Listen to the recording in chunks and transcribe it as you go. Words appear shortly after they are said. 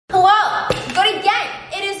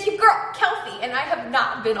and I have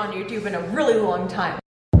not been on YouTube in a really long time.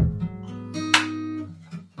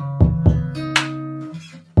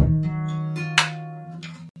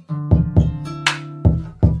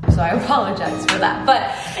 So I apologize for that, but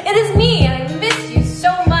it is me and I miss you so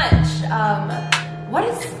much.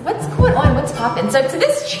 What's going on? What's poppin'? So to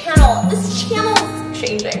this channel is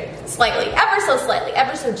changing slightly, ever so slightly,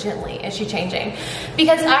 ever so gently is she changing,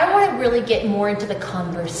 because I want to really get more into the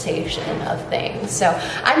conversation of things. So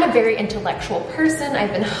I'm a very intellectual person.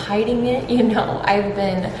 I've been hiding it, you know. I've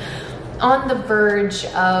been on the verge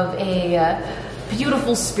of a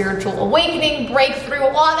beautiful spiritual awakening, breakthrough,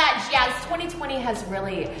 all that jazz. 2020 has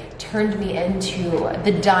really turned me into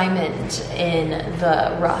the diamond in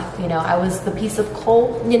the rough. You know, I was the piece of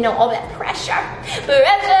coal, you know, all that pressure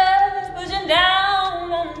pushing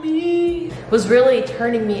down on me was really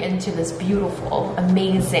turning me into this beautiful,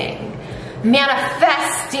 amazing,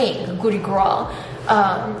 manifesting goody girl.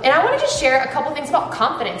 And I want to just share a couple things about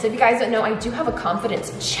confidence. If you guys don't know, I do have a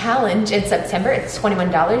confidence challenge in September. It's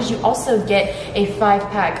 $21. You also get a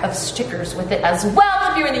 5-pack of stickers with it as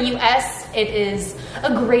well. If you're in the US, it is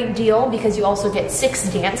a great deal because you also get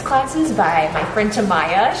 6 dance classes by my friend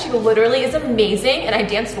Tamaya. She literally is amazing, and I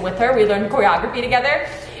danced with her. We learned choreography together.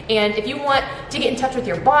 And if you want to get in touch with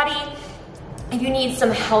your body, you need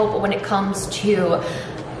some help when it comes to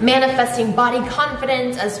manifesting body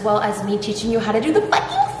confidence, as well as me teaching you how to do the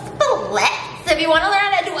fucking splits. If you want to learn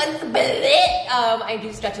how to do a split, I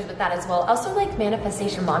do stretches with that as well. Also like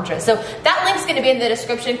manifestation mantras. So that link's going to be in the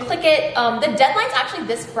description. Click it. The deadline's actually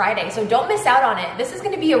this Friday, so don't miss out on it. This is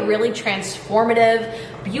going to be a really transformative,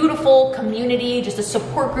 beautiful community, just a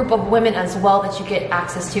support group of women as well that you get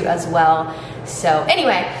access to as well. So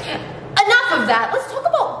anyway, enough of that. Let's talk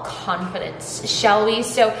about confidence, shall we?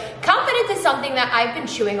 So confidence is something that I've been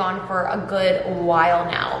chewing on for a good while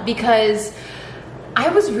now, because I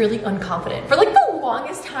was really unconfident for like the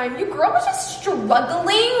longest time. Your girl was just struggling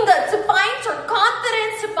to find her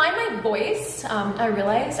confidence, to find my voice. I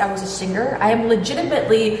realized I was a singer. I am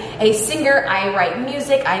legitimately a singer. I write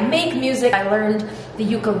music, I make music. I learned the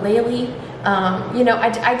ukulele. You know,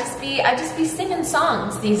 I just be singing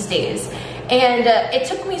songs these days. And it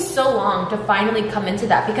took me so long to finally come into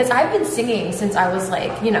that, because I've been singing since I was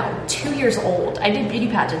like, you know, 2 years old. I did beauty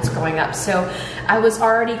pageants growing up, so I was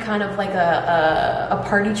already kind of like a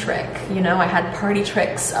party trick, you know. I had party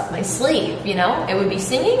tricks up my sleeve, you know. It would be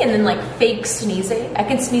singing and then like fake sneezing. I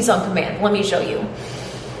can sneeze on command. Let me show you.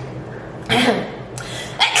 I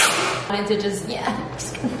wanted to just,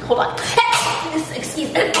 hold on.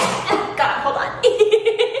 Excuse me. God, hold on.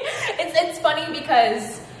 It's funny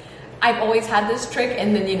because I've always had this trick,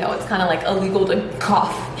 and then, you know, it's kind of like illegal to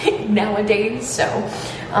cough nowadays. So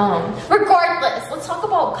regardless, let's talk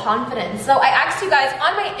about confidence. So I asked you guys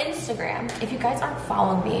on my Instagram, if you guys aren't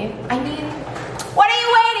following me, I mean, what are you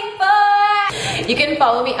waiting for? You can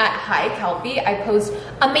follow me at Hi Kelpie. I post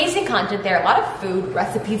amazing content there, a lot of food,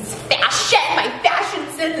 recipes, fashion. My fashion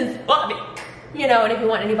sense is funny, you know. And if you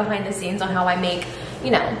want any behind the scenes on how I make, you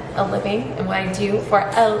know, a living and what I do for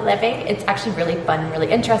a living, it's actually really fun, really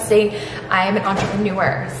interesting. I am an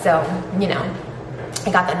entrepreneur, so, you know,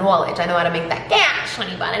 I got the knowledge. I know how to make that cash,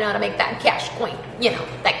 honey bun. I know how to make that cash coin, you know,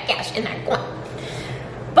 that cash in that coin.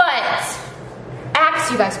 But I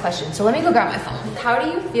asked you guys questions, so let me go grab my phone. How do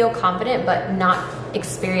you feel confident but not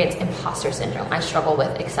experience imposter syndrome? I struggle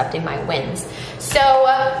with accepting my wins. So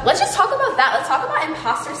let's just talk about that. Let's talk about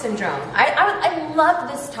imposter syndrome. I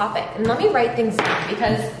love this topic, and let me write things down,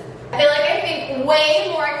 because I feel like I think way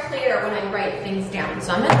more clear when I write things down.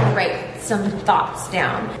 So I'm gonna write some thoughts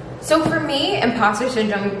down. So for me, imposter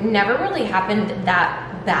syndrome never really happened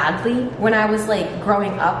that badly when I was like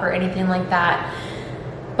growing up or anything like that.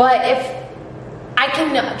 But if I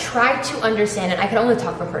can try to understand it, I can only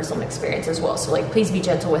talk from personal experience as well. So like, please be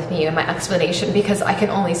gentle with me in my explanation, because I can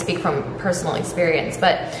only speak from personal experience.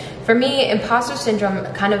 But for me, imposter syndrome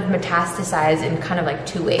kind of metastasized in kind of like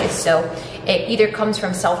 2 ways. So it either comes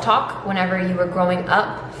from self-talk. Whenever you were growing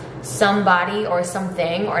up, somebody or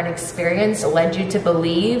something or an experience led you to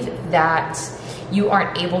believe that you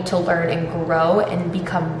aren't able to learn and grow and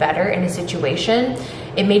become better in a situation.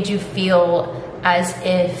 It made you feel as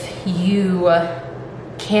if you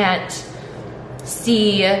can't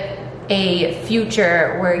see a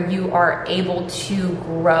future where you are able to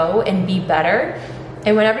grow and be better.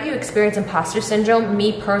 And whenever you experience imposter syndrome,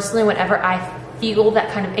 me personally, whenever I feel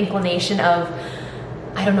that kind of inclination of,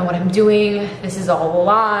 I don't know what I'm doing, this is all a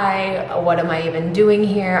lie, what am I even doing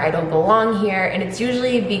here, I don't belong here, and it's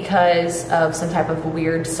usually because of some type of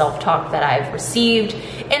weird self-talk that I've received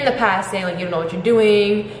in the past, saying like, you don't know what you're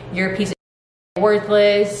doing, you're a piece of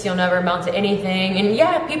worthless, you'll never amount to anything. And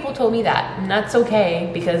yeah, people told me that, and that's okay,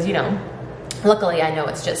 because, you know, luckily I know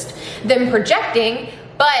it's just them projecting.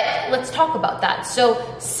 But let's talk about that. So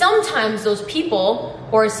sometimes those people,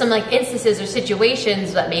 or some like instances or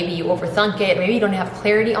situations that maybe you overthink it, maybe you don't have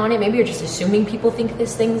clarity on it, maybe you're just assuming people think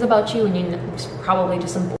these things about you, and it's probably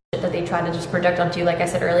just some bullshit that they try to just project onto you, like I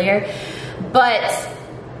said earlier. But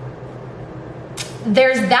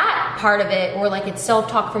there's that part of it, or like it's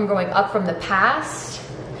self-talk from growing up from the past.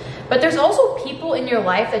 But there's also people in your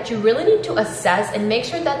life that you really need to assess and make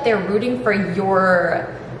sure that they're rooting for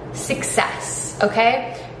your success,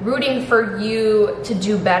 okay? Rooting for you to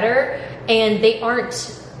do better, and they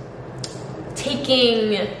aren't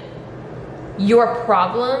taking your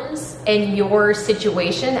problems and your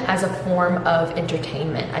situation as a form of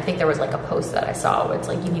entertainment. I think there was like a post that I saw where it's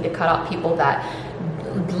like, you need to cut out people that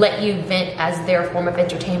let you vent as their form of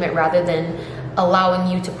entertainment, rather than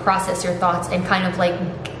allowing you to process your thoughts and kind of like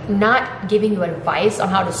not giving you advice on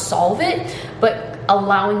how to solve it, but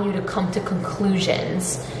allowing you to come to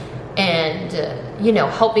conclusions and, you know,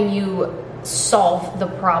 helping you solve the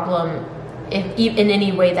problem in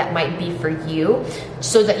any way that might be for you,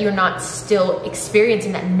 so that you're not still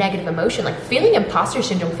experiencing that negative emotion. Like, feeling imposter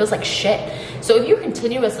syndrome feels like shit. So if you're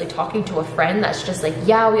continuously talking to a friend that's just like,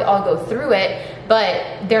 yeah, we all go through it,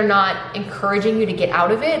 but they're not encouraging you to get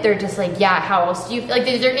out of it, they're just like, yeah, how else do you, like,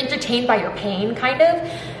 they're entertained by your pain, kind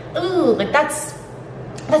of. Ooh, like that's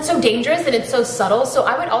so dangerous, and it's so subtle. So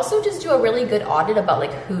I would also just do a really good audit about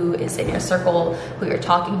like who is in your circle, who you're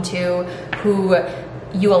talking to, who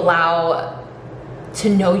you allow to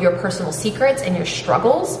know your personal secrets and your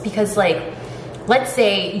struggles. Because like, let's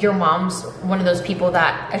say your mom's one of those people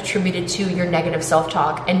that attributed to your negative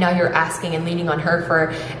self-talk, and now you're asking and leaning on her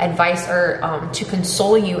for advice, or to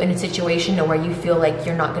console you in a situation where you feel like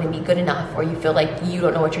you're not going to be good enough, or you feel like you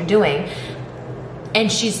don't know what you're doing. And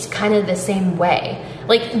she's kind of the same way.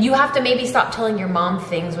 Like, you have to maybe stop telling your mom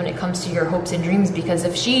things when it comes to your hopes and dreams, because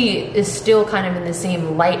if she is still kind of in the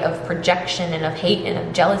same light of projection and of hate and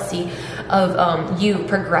of jealousy of you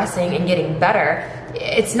progressing and getting better,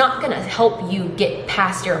 it's not gonna help you get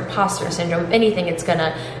past your imposter syndrome. If anything, it's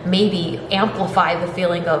gonna maybe amplify the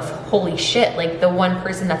feeling of, holy shit, like the one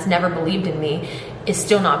person that's never believed in me is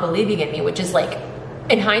still not believing in me, which is like,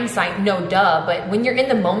 in hindsight, no duh, but when you're in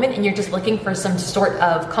the moment and you're just looking for some sort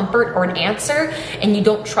of comfort or an answer, and you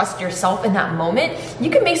don't trust yourself in that moment, you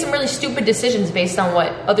can make some really stupid decisions based on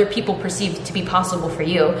what other people perceive to be possible for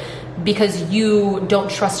you, because you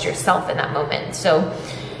don't trust yourself in that moment. So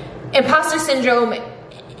imposter syndrome,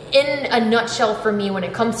 in a nutshell, for me, when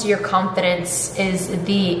it comes to your confidence, is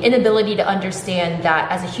the inability to understand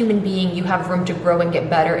that as a human being, you have room to grow and get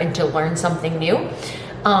better and to learn something new.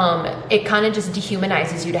 It kind of just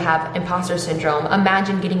dehumanizes you to have imposter syndrome.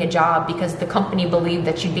 Imagine getting a job because the company believed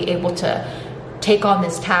that you'd be able to take on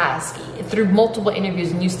this task through multiple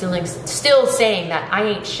interviews, and you still saying that I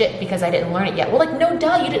ain't shit because I didn't learn it yet. Well, like, no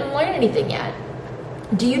duh, you didn't learn anything yet.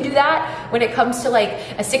 Do you do that when it comes to like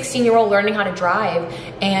a 16-year-old learning how to drive,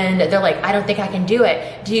 and they're like, I don't think I can do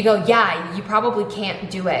it? Do you go, yeah, you probably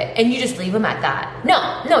can't do it, and you just leave them at that?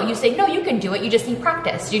 No, you say, no, you can do it. You just need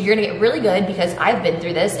practice. You're gonna get really good because I've been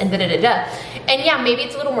through this, and da-da-da-da. And yeah, maybe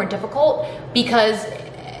it's a little more difficult because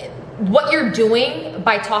what you're doing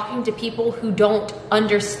by talking to people who don't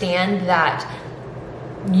understand that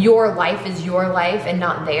your life is your life and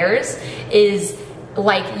not theirs is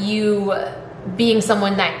like you being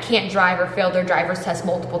someone that can't drive or failed their driver's test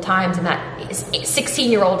multiple times, and that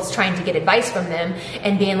 16-year-old is trying to get advice from them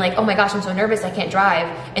and being like, oh my gosh, I'm so nervous, I can't drive.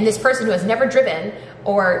 And this person who has never driven,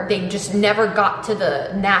 or they just never got to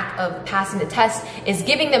the knack of passing the test, is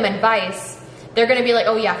giving them advice. They're gonna be like,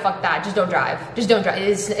 oh yeah, fuck that, just don't drive. Just don't drive.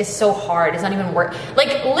 It's so hard, it's not even worth.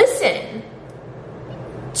 Like, listen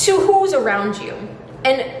to who's around you.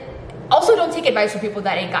 And also, don't take advice from people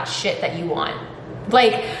that ain't got shit that you want.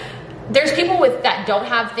 Like, there's people that don't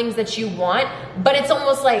have things that you want, but it's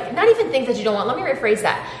almost like, not even things that you don't want. Let me rephrase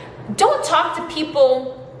that. Don't talk to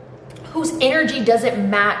people whose energy doesn't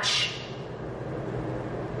match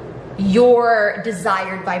your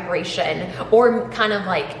desired vibration, or kind of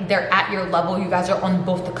like they're at your level, you guys are on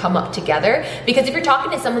both to come up together. Because if you're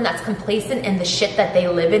talking to someone that's complacent in the shit that they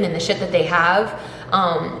live in and the shit that they have,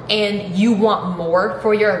 and you want more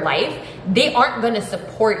for your life, they aren't going to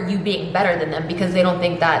support you being better than them, because they don't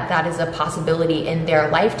think that that is a possibility in their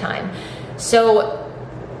lifetime. So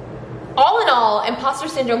all in all, imposter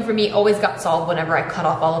syndrome for me always got solved whenever I cut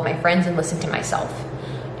off all of my friends and listened to myself.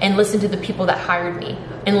 and listen to the people that hired me,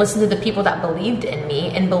 and listen to the people that believed in me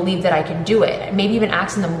and believed that I can do it. Maybe even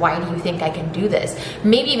asking them, why do you think I can do this?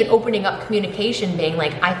 Maybe even opening up communication, being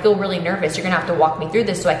like, I feel really nervous. You're gonna have to walk me through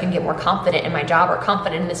this so I can get more confident in my job, or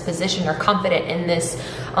confident in this position, or confident in this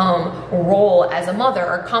role as a mother,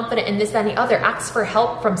 or confident in this, that, and the other. Ask for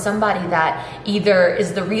help from somebody that either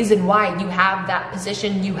is the reason why you have that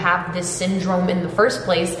position, you have this syndrome in the first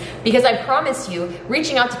place. Because I promise you,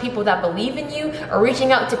 reaching out to people that believe in you, or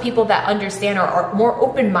reaching out to people that understand or are more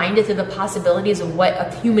open-minded to the possibilities of what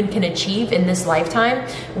a human can achieve in this lifetime,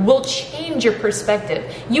 will change your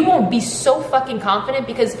perspective. You won't be so fucking confident,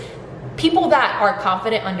 because people that are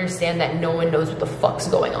confident understand that no one knows what the fuck's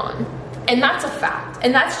going on. And that's a fact.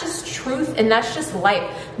 And that's just truth. And that's just life.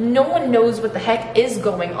 No one knows what the heck is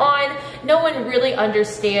going on. No one really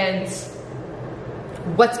understands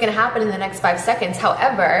what's going to happen in the next 5 seconds.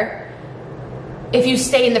 However, if you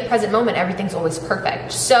stay in the present moment, everything's always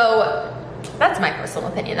perfect. So that's my personal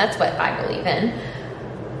opinion. That's what I believe in.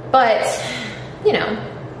 But, you know,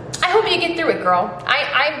 I hope you get through it, girl.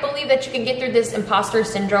 I believe that you can get through this imposter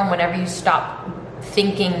syndrome whenever you stop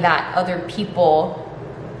thinking that other people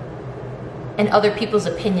and other people's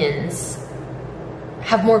opinions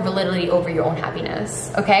have more validity over your own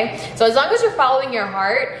happiness, okay? So as long as you're following your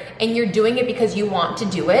heart and you're doing it because you want to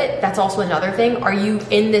do it, that's also another thing. Are you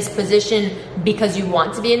in this position because you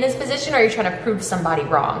want to be in this position, or are you trying to prove somebody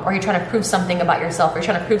wrong? Or are you trying to prove something about yourself? Or are you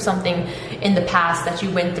trying to prove something in the past that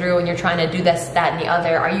you went through and you're trying to do this, that, and the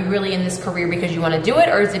other? Are you really in this career because you want to do it?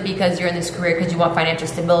 Or is it because you're in this career because you want financial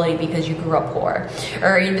stability because you grew up poor? Or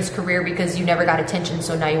are you in this career because you never got attention,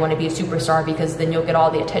 so now you want to be a superstar because then you'll get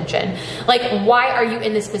all the attention? Like, why are you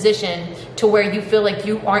in this position to where you feel like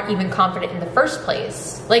you aren't even confident in the first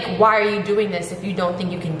place? Like, why are you doing this if you don't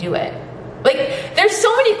think you can do it? Like, there's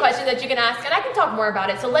so many questions that you can ask, and I can talk more about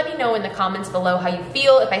it. So let me know in the comments below how you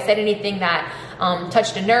feel. If I said anything that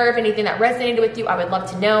touched a nerve, anything that resonated with you, I would love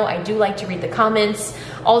to know. I do like to read the comments.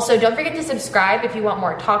 Also, don't forget to subscribe if you want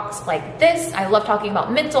more talks like this. I love talking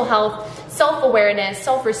about mental health, self-awareness,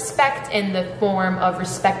 self-respect in the form of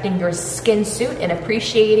respecting your skin suit and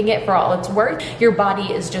appreciating it for all it's worth. Your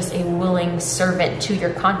body is just a willing servant to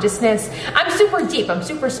your consciousness. I'm super deep, I'm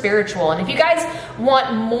super spiritual. And if you guys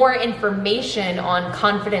want more information on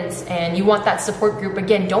confidence and you want that support group,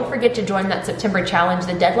 again, don't forget to join that September challenge.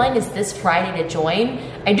 The deadline is this Friday to join.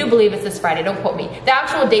 I do believe it's this Friday, don't quote me. The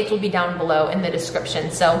actual dates will be down below in the description.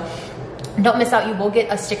 So don't miss out. You will get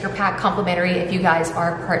a sticker pack complimentary if you guys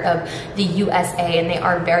are part of the USA, and they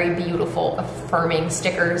are very beautiful, affirming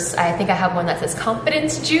stickers. I think I have one that says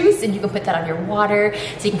confidence juice, and you can put that on your water,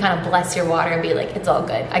 so you can kind of bless your water and be like, it's all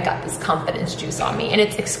good. I got this confidence juice on me, and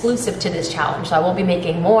it's exclusive to this challenge, so I won't be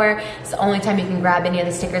making more. It's the only time you can grab any of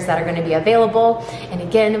the stickers that are going to be available. And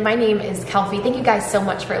again, my name is Kelfie. Thank you guys so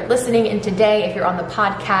much for listening. And today, if you're on the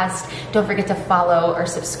podcast, don't forget to follow or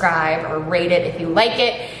subscribe or rate it if you like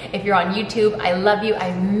it. If you're on YouTube, I love you.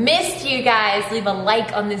 I missed you guys. Leave a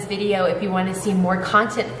like on this video if you want to see more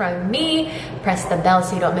content from me. Press the bell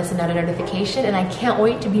so you don't miss another notification. And I can't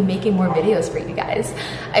wait to be making more videos for you guys.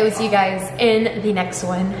 I will see you guys in the next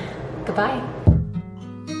one. Goodbye.